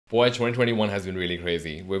Boy, 2021 has been really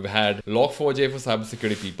crazy. We've had Log4j for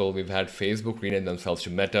cybersecurity people. We've had Facebook rename themselves to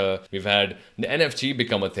Meta. We've had the NFT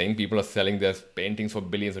become a thing. People are selling their paintings for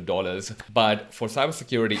billions of dollars. But for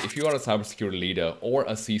cybersecurity, if you are a cybersecurity leader or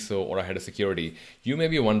a CISO or a head of security, you may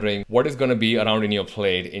be wondering what is going to be around in your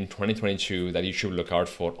plate in 2022 that you should look out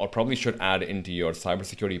for or probably should add into your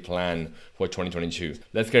cybersecurity plan for 2022.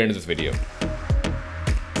 Let's get into this video.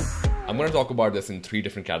 I'm going to talk about this in three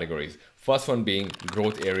different categories. First one being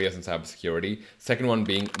growth areas in cybersecurity. Second one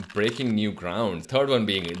being breaking new ground. Third one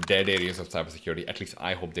being dead areas of cybersecurity. At least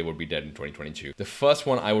I hope they would be dead in 2022. The first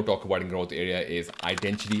one I would talk about in growth area is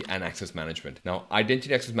identity and access management. Now,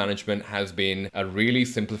 identity access management has been a really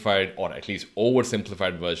simplified or at least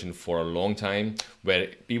oversimplified version for a long time, where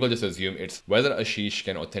people just assume it's whether Ashish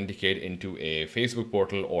can authenticate into a Facebook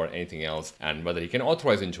portal or anything else and whether he can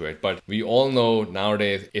authorize into it. But we all know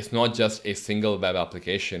nowadays it's not just a single web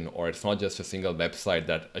application or it's not just a single website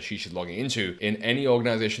that Ashish is logging into. In any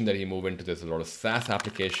organization that you move into, there's a lot of SaaS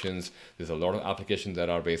applications. There's a lot of applications that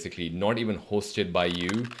are basically not even hosted by you.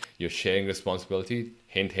 You're sharing responsibility.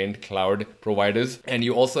 Hint, hint, cloud providers. And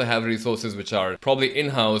you also have resources which are probably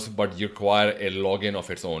in-house, but you require a login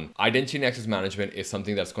of its own. Identity and access management is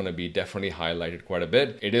something that's going to be definitely highlighted quite a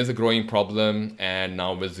bit. It is a growing problem. And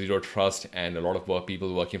now with zero trust and a lot of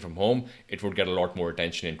people working from home, it would get a lot more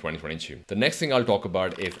attention in 2022. The next thing I'll talk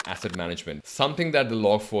about is asset management. Something that the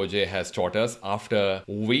Log4j has taught us after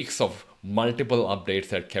weeks of multiple updates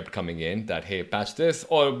that kept coming in that, hey, patch this,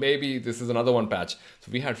 or maybe this is another one patch.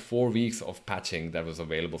 So we had 4 weeks of patching that was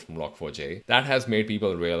available from Log4j. That has made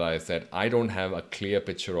people realize that I don't have a clear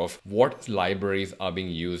picture of what libraries are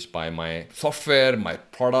being used by my software, my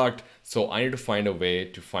product. So I need to find a way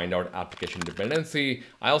to find out application dependency.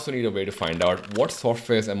 I also need a way to find out what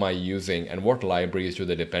softwares am I using and what libraries do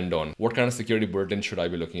they depend on? What kind of security burden should I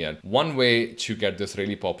be looking at? One way to get this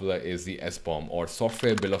really popular is the SBOM, or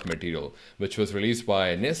Software Bill of Material, which was released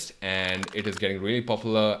by NIST, and it is getting really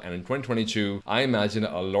popular. And in 2022, I imagine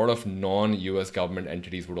a lot of non-US government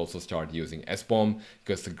entities would also start using SBOM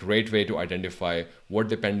because it's a great way to identify what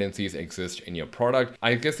dependencies exist in your product.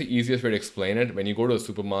 I guess the easiest way to explain it, when you go to a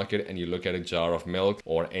supermarket and you look at a jar of milk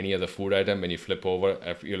or any other food item, when you flip over,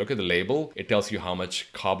 if you look at the label, it tells you how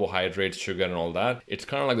much carbohydrates, sugar, and all that. It's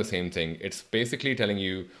kind of like the same thing. It's basically telling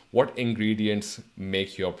you what ingredients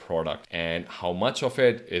make your product and how much of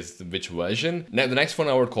it is which version. Now, the next one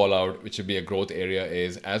I would call out, which would be a growth area,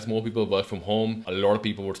 is as more people work from home, a lot of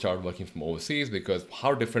people would start working from overseas, because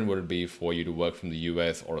how different would it be for you to work from the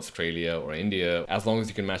US or Australia or India, as long as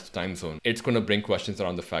you can match the time zone? It's going to bring questions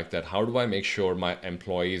around the fact that how do I make sure my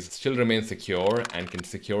employees still remain secure and can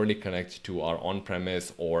securely connect to our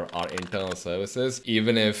on-premise or our internal services,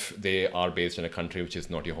 even if they are based in a country which is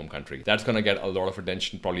not your home country. That's going to get a lot of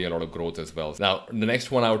attention, probably a lot of growth as well. Now, the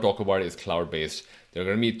next one I would talk about is cloud-based. There are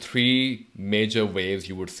going to be 3 major waves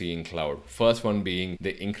you would see in cloud. First one being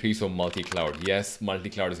the increase of multi-cloud. Yes,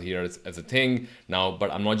 multi-cloud is here as a thing now, but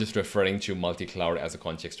I'm not just referring to multi-cloud as a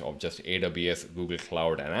context of just AWS, Google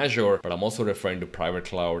Cloud, and Azure, but I'm also referring to private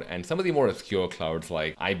cloud and some of the more obscure clouds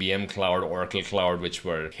like IBM Cloud, Oracle Cloud, which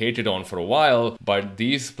were hated on for a while, but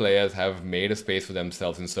these players have made a space for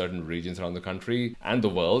themselves in certain regions around the country and the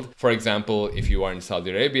world. For example, if you are in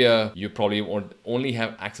Saudi Arabia, you probably won't only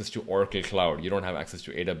have access to Oracle Cloud. You don't have access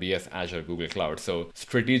to AWS, Azure, Google Cloud. So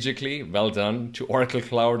strategically, well done to Oracle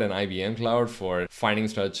Cloud and IBM Cloud for finding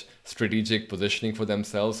such strategic positioning for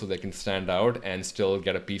themselves so they can stand out and still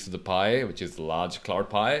get a piece of the pie, which is the large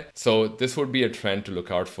cloud pie. So this would be a trend to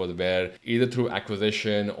look out for, where either through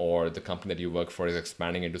acquisition or the company that you work for is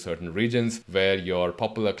expanding into certain regions where your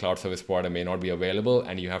popular cloud service provider may not be available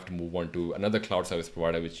and you have to move on to another cloud service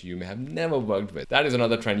provider which you may have never worked with. That is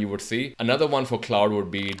another trend you would see. Another one for cloud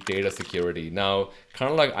would be data security. Now,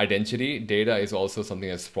 kind of like identity, data is also something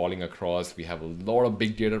that's sprawling across. We have a lot of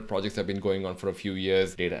big data projects that have been going on for a few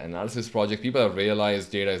years, data analysis projects. People have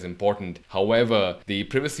realized data is important. However, the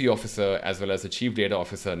privacy officer as well as the chief data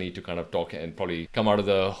officer need to kind of talk and probably come out of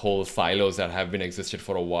the whole silos that have been existed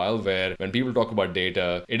for a while, where when people talk about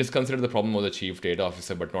data, it is considered the problem of the chief data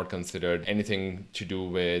officer, but not considered anything to do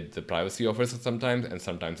with the privacy officer sometimes, and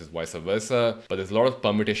sometimes it's vice versa. But there's a lot of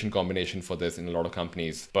permutation combination for this in a lot of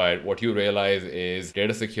companies. But what you realize is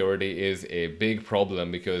data security is a big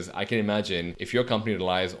problem, because I can imagine if your company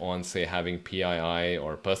relies on, say, having PII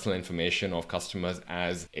or personal information of customers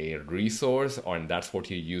as a resource, and that's what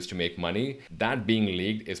you use to make money, that being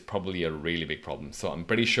leaked is probably a really big problem. So I'm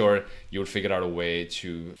pretty sure you'll figure out a way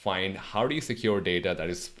to find how do you secure data that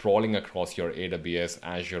is sprawling across your AWS,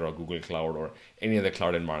 Azure, or Google Cloud, or any other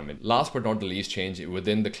cloud environment. Last but not the least change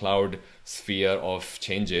within the cloud sphere of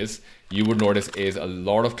changes you would notice is a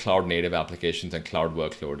lot of cloud native applications and cloud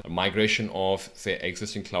workload. A migration of, say,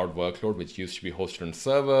 existing cloud workload, which used to be hosted on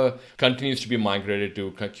server, continues to be migrated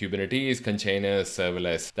to Kubernetes, containers,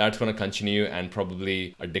 serverless. That's going to continue, and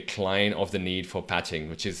probably a decline of the need for patching,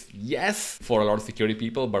 which is, yes, for a lot of security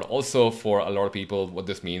people, but also for a lot of people, what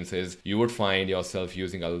this means is you would find yourself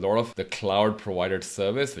using a lot of the cloud provided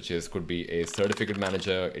service, which is could be a certificate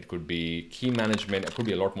manager, it could be key management, it could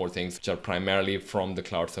be a lot more things which are primarily from the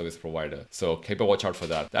cloud service provider. So keep a watch out for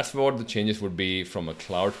that. That's what the changes would be from a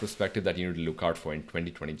cloud perspective that you need to look out for in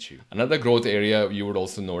 2022. Another growth area you would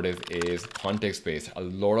also notice is context-based. A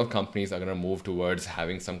lot of companies are going to move towards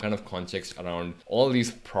having some kind of context around all these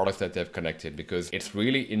products that they've connected, because it's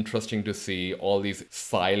really interesting to see all these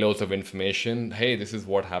silos of information. Hey, this is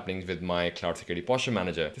what's happening with my cloud security posture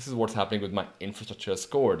manager. This is what's happening with my infrastructure as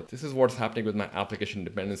code. This is what's happening with my application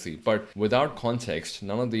dependency. But without context,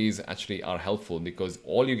 none of these actually are helpful, because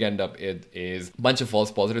all you end up with is a bunch of false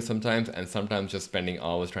positives sometimes, and sometimes just spending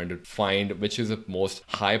hours trying to find which is the most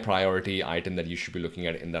high priority item that you should be looking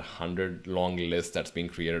at in that 100 long list that's being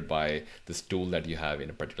created by this tool that you have in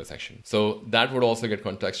a particular section. So that would also get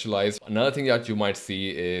contextualized. Another thing that you might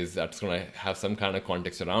see is that's going to have some kind of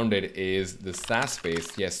context around it is the SaaS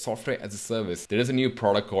space. Yes, software as a service. There is a new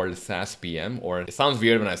product called SaaS PM, or it sounds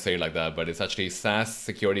weird when I say it like that, but it's actually SaaS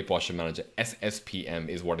Security Posture Manager. SSPM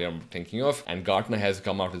is what I'm thinking of. And Gartner has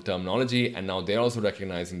come out with terminology, and now they're also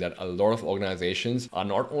recognizing that a lot of organizations are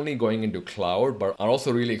not only going into cloud, but are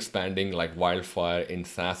also really expanding like wildfire in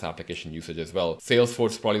SaaS application usage as well.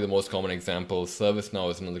 Salesforce is probably the most common example.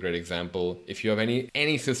 ServiceNow is another great example. If you have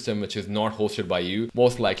any system which is not hosted by you,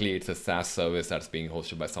 most likely it's a SaaS service that's being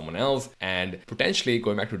hosted by someone else. And potentially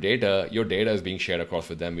going back to data, your data is being shared across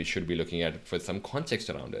with them. We should be looking at for some context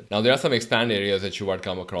around it. Now, there are some expand areas that you might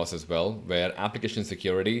come across as well, where application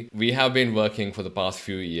security, we have been working for the past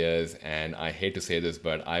few years, and I hate to say this,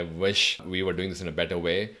 but I wish we were doing this in a better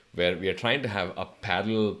way, where we are trying to have a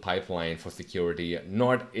parallel pipeline for security,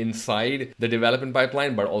 not inside the development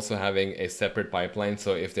pipeline, but also having a separate pipeline.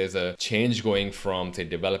 So if there's a change going from, say,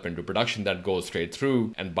 development to production, that goes straight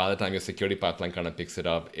through. And by the time your security pipeline kind of picks it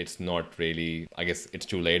up, it's not really, I guess it's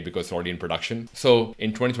too late because it's already in production. So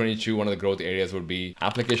in 2022, one of the growth areas would be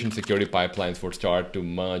application security pipelines would start to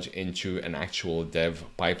merge into an actual dev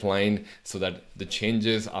pipeline, so that the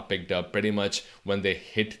changes are picked up pretty much when they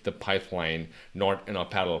hit the pipeline, not in a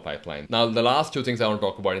parallel pipeline. Now, the last two things I want to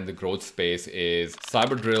talk about in the growth space is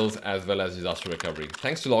cyber drills as well as disaster recovery.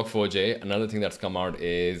 Thanks to Log4j, another thing that's come out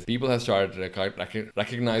is people have started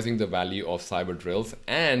recognizing the value of cyber drills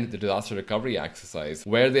and the disaster recovery exercise,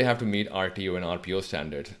 where they have to meet RTO and RPO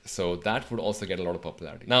standards. So that would also get a lot of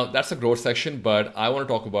popularity. Now, that's the growth section, but I want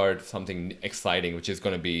to talk about something exciting, which is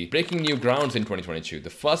going to be breaking new grounds in 2022. The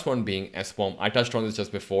first one being SBOM. I touched on this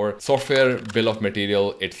just before. Software bill of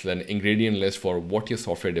material. It's an ingredient list for what your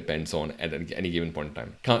software depends on at any given point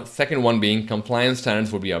in time. Second one being compliance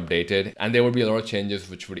standards would be updated, and there would be a lot of changes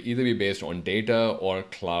which would either be based on data or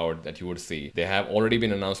cloud that you would see. There have already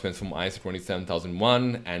been announcements from ISO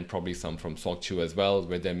 27001 and probably some from SOC 2 as well,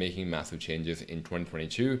 where they're making massive changes in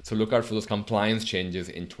 2022. So look out for those compliance changes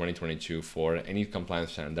in 2022 for any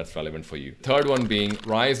compliance standard that's relevant for you. Third one being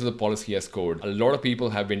rise of the policy as code. A lot of people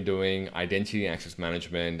have been doing identity and access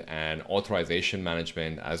management and authorization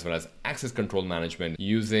management as well as access control management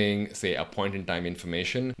using, say, a point-in-time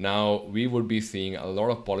information. Now, we would be seeing a lot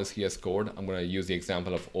of policy as code. I'm going to use the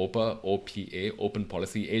example of OPA, Open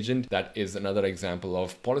Policy Agent. That is another example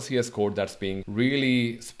of policy as code that's being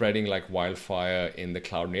really spreading like wildfire in the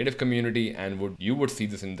cloud native community, and you would see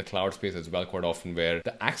this in the cloud space as well quite often, where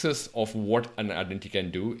the access of what an identity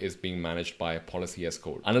can do is being managed by policy as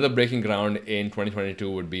code. Another breaking ground in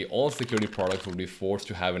 2022 would be all security products would be forced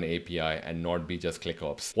to have an API and not be just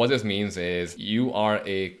ClickOps. What this means is you are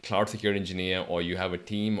a cloud security engineer, or you have a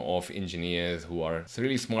team of engineers who are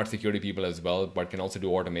really smart security people as well, but can also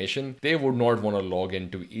do automation. They would not want to log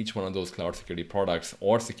into each one of those cloud security products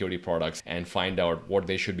or security products and find out what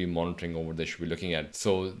they should be monitoring or what they should be looking at.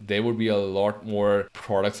 So there would be a lot more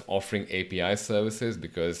products offering API services,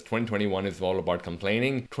 because 2021 is all about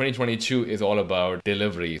complaining. 2022 is all about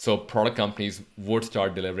delivery. So product companies would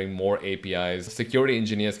start delivering more APIs. Security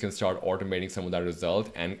engineers can start automating some of that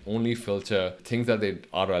result and only filter things that they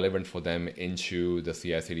are relevant for them into the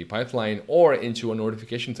CI/CD pipeline or into a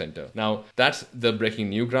notification center. Now, that's the breaking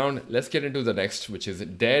new ground. Let's get into the next, which is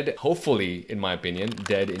dead, hopefully, in my opinion,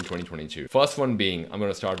 dead in 2022. First one being, I'm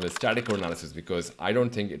going to start with static code analysis, because I don't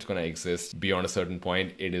think it's going to exist beyond a certain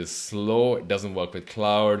point. It is slow. It doesn't work with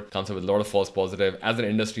cloud. Comes up with a lot of false positive. As an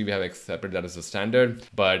industry, we we have accepted that as a standard.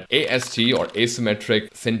 But AST or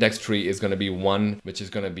asymmetric syntax tree is going to be one which is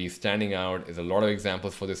going to be standing out. There's a lot of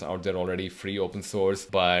examples for this out there already, free, open source,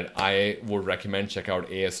 but I would recommend check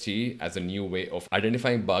out AST as a new way of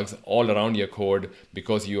identifying bugs all around your code,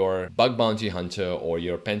 because your bug bounty hunter or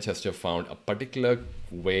your pen tester found a particular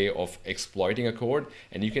way of exploiting a code,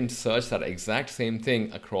 and you can search that exact same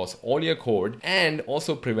thing across all your code and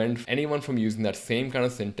also prevent anyone from using that same kind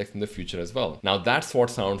of syntax in the future as well. Now that's what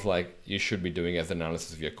sounds like you should be doing as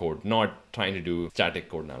analysis of your code, not trying to do static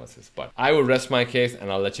code analysis. But I will rest my case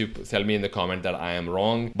and I'll let you tell me in the comment that I am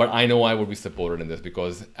wrong, but I know I would be supported in this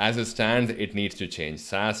because as it stands, it needs to change.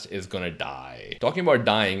 SAST is gonna die. Talking about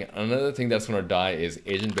dying, another thing that's gonna die is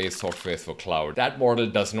agent-based software for cloud. That model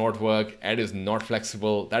does not work. It is not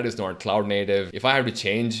flexible. That is not cloud native. If I have to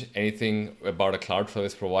change anything about a cloud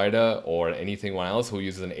service provider or anything else who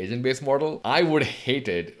uses an agent-based model, I would hate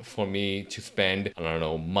it for me to spend, I don't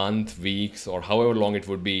know, month, weeks, or however long it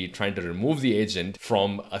would be trying to remove the agent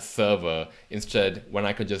from a server. Instead, when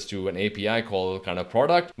I could just do an API call kind of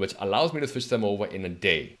product, which allows me to switch them over in a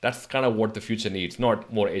day. That's kind of what the future needs,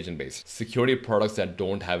 not more agent-based. Security products that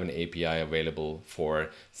don't have an API available for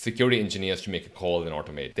security engineers to make a call and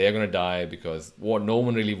automate, they're gonna die because no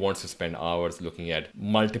one really wants to spend hours looking at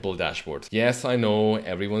multiple dashboards. Yes, I know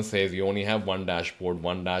everyone says you only have one dashboard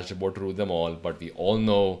to rule them all, but we all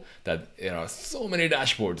know that there are so many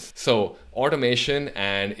dashboards. So automation,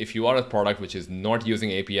 and if you are a product which is not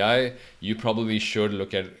using API, you probably should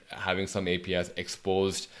look at having some APIs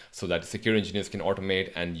exposed so that security engineers can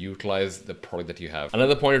automate and utilize the product that you have.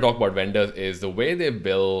 Another point to talk about vendors is the way they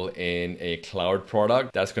bill in a cloud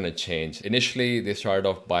product. That's going to change. Initially, they started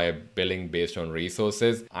off by billing based on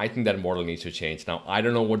resources. I think that model needs to change. Now, I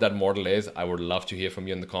don't know what that model is. I would love to hear from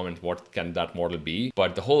you in the comments. What can that model be?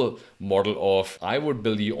 But the whole model of I would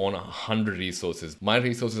bill you on 100 resources. My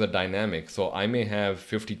resources are dynamic. So I may have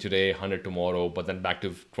 50 today, 100 tomorrow, but then back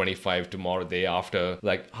to 25 tomorrow, day after.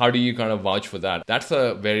 Like, how do you kind of vouch for that? That's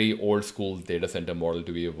a very old school data center model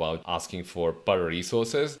to be about asking for per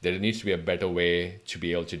resources. There needs to be a better way to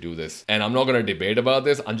be able to do this. And I'm not going to debate about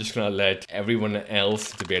this. I'm just going to let everyone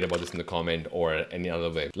else debate about this in the comment or any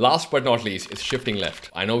other way. Last but not least is shifting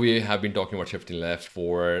left. I know we have been talking about shifting left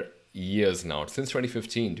for years now, since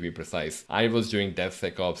 2015 to be precise. I was doing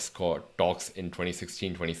DevSecOps talks in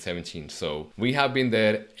 2016, 2017. So we have been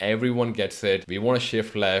there. Everyone gets it. We want to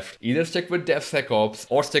shift left. Either stick with DevSecOps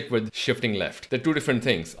or stick with shifting left. They're two different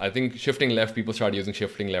things. I think shifting left, people start using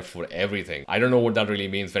shifting left for everything. I don't know what that really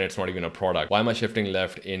means when it's not even a product. Why am I shifting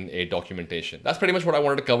left in a documentation? That's pretty much what I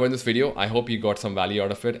wanted to cover in this video. I hope you got some value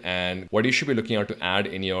out of it and what you should be looking out to add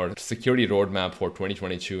in your security roadmap for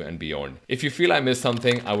 2022 and beyond. If you feel I missed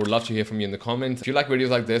something, I would love to hear from you in the comments. If you like videos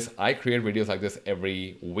like this, I create videos like this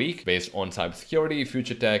every week based on cybersecurity,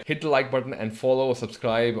 future tech. Hit the like button and follow or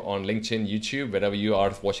subscribe on LinkedIn, YouTube, wherever you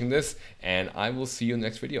are watching this, and I will see you in the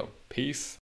next video. Peace.